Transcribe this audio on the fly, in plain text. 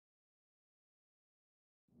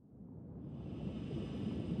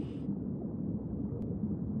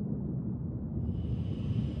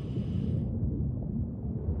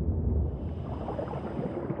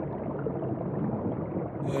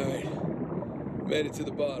Made it to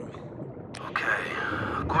the bottom. Okay.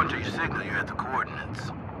 According to your signal, you're at the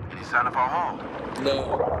coordinates. Any sign of our haul?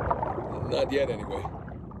 No. Not yet, anyway.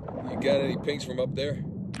 You got any pings from up there?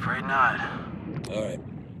 Afraid not. All right.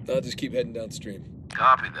 I'll just keep heading downstream.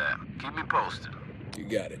 Copy that. Keep me posted. You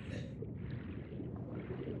got it.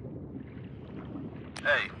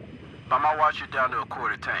 Hey, by my watch, you're down to a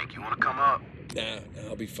quarter tank. You want to come up? Nah,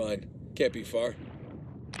 I'll be fine. Can't be far.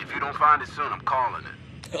 If you don't find it soon, I'm calling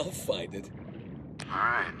it. I'll find it. All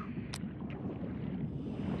right.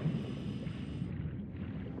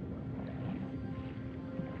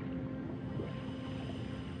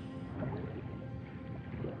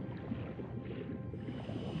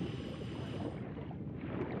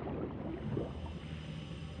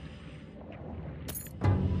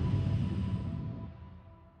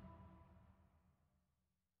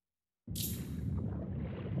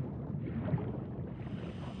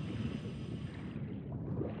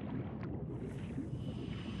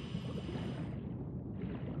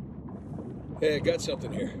 Hey, I got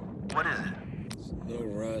something here. What is it? No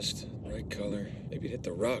rust, right color. Maybe it hit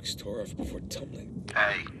the rocks, tore off before tumbling.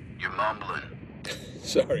 Hey, you're mumbling.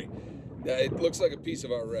 Sorry. It looks like a piece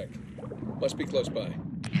of our wreck. Must be close by.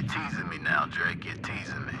 You're teasing me now, Drake. You're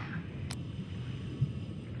teasing me.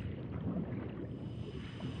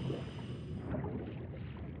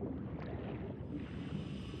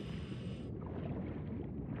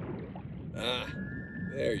 Ah,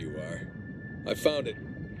 there you are. I found it.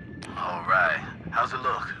 All right. How's it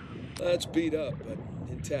look? It's beat up, but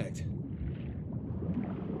intact.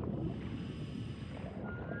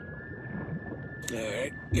 All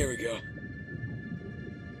right, here we go.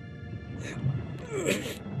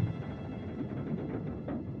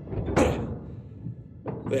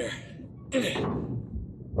 There.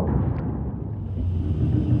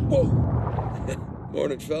 Whoa!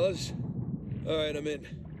 Morning, fellas. All right, I'm in.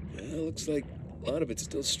 Looks like a lot of it's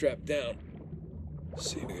still strapped down. Let's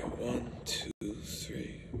see, we got 1, 2,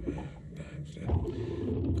 3, 4, 5, 6.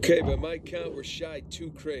 Okay, by my count, we're shy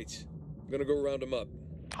 2 crates. I'm gonna go round them up.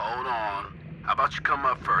 Hold on. How about you come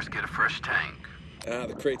up first, get a fresh tank?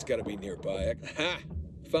 The crate's gotta be nearby. Ha!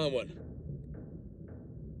 Found one.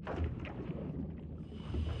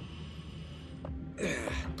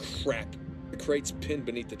 Crap. The crate's pinned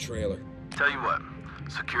beneath the trailer. Tell you what,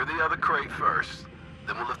 secure the other crate first,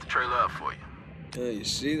 then we'll lift the trailer up for you. You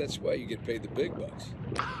see, that's why you get paid the big bucks.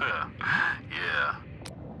 Yeah.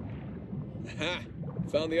 Ha!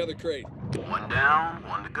 Found the other crate. One down,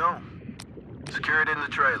 one to go. Secure it in the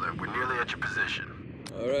trailer. We're nearly at your position.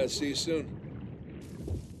 All right, see you soon.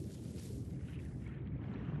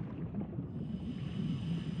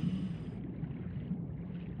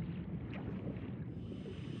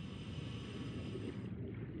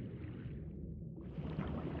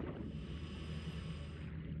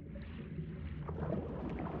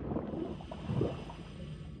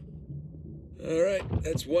 All right,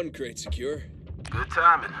 that's one crate secure. Good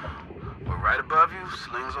timing. We're right above you.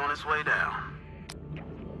 Sling's on its way down.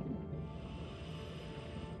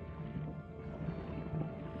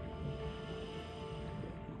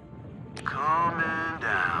 Coming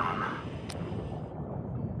down.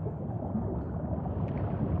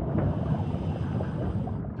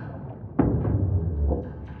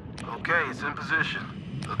 Okay, it's in position.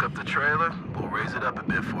 Look up the trailer. We'll raise it up a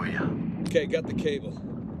bit for you. Okay, got the cable.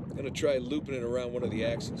 Gonna try looping it around one of the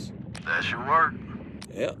axles. That should work.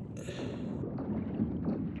 Yeah.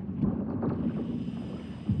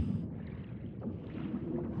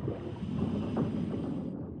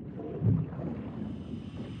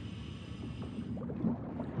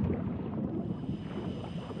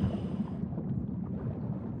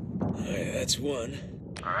 Alright, that's one.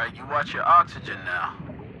 All right, you watch your oxygen now.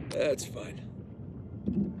 That's fine.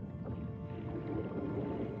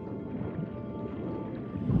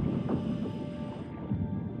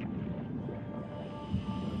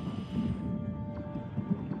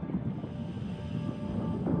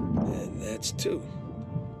 That's 2.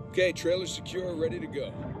 Okay, trailer secure, ready to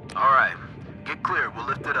go. All right, get clear. We'll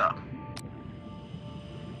lift it up.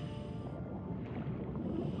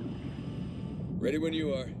 Ready when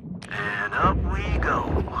you are. And up we go.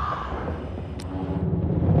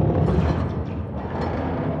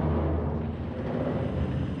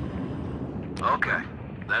 Okay,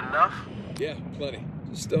 that enough? Yeah, plenty.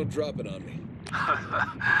 Just don't drop it on me.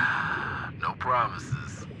 No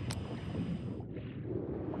promises.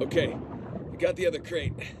 Okay, I got the other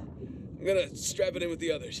crate. I'm gonna strap it in with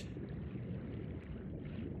the others.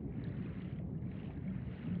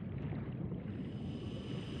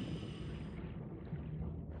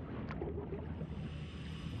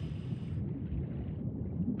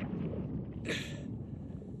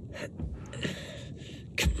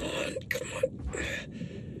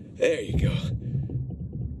 There you go.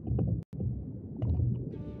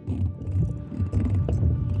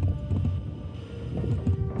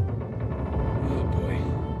 Oh, boy.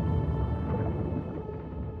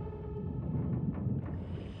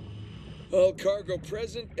 All cargo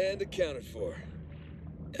present and accounted for.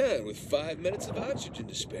 And with 5 minutes of oxygen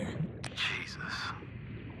to spare. Jesus.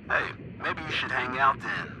 Hey, maybe you should hang out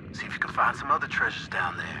then. See if you can find some other treasures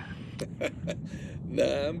down there.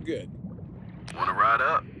 Nah, I'm good. Wanna ride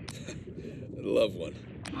up? I'd love one.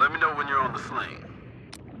 Let me know when you're on the sling.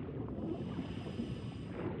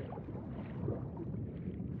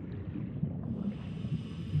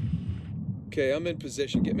 Okay, I'm in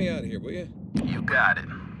position. Get me out of here, will you? You got it.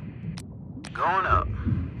 Going up.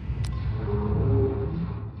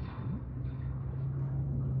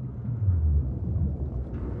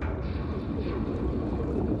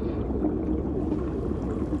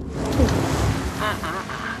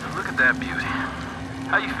 Look at that beauty.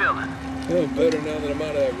 How you feeling? Oh, better now that I'm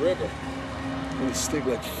out of that river. It'll stink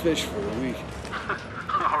like fish for a week.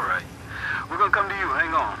 All right. We're gonna come to you.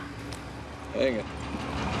 Hang on. Hang on.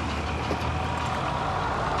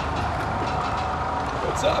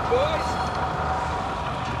 What's up, boys?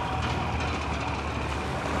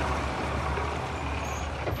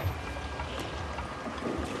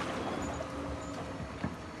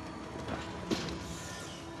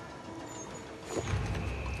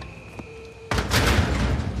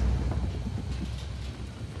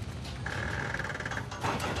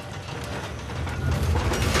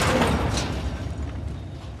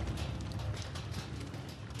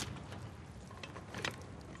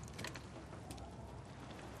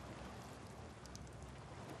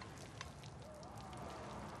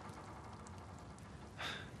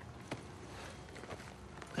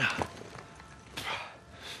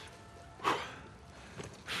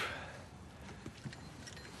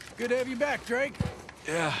 Good to have you back, Drake.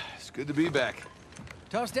 Yeah, it's good to be back.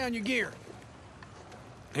 Toss down your gear.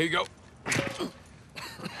 Here you go.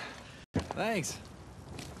 Thanks.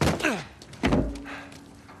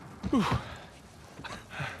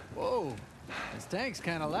 Whoa, this tank's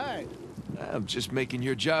kind of light. I'm just making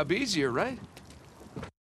your job easier, right?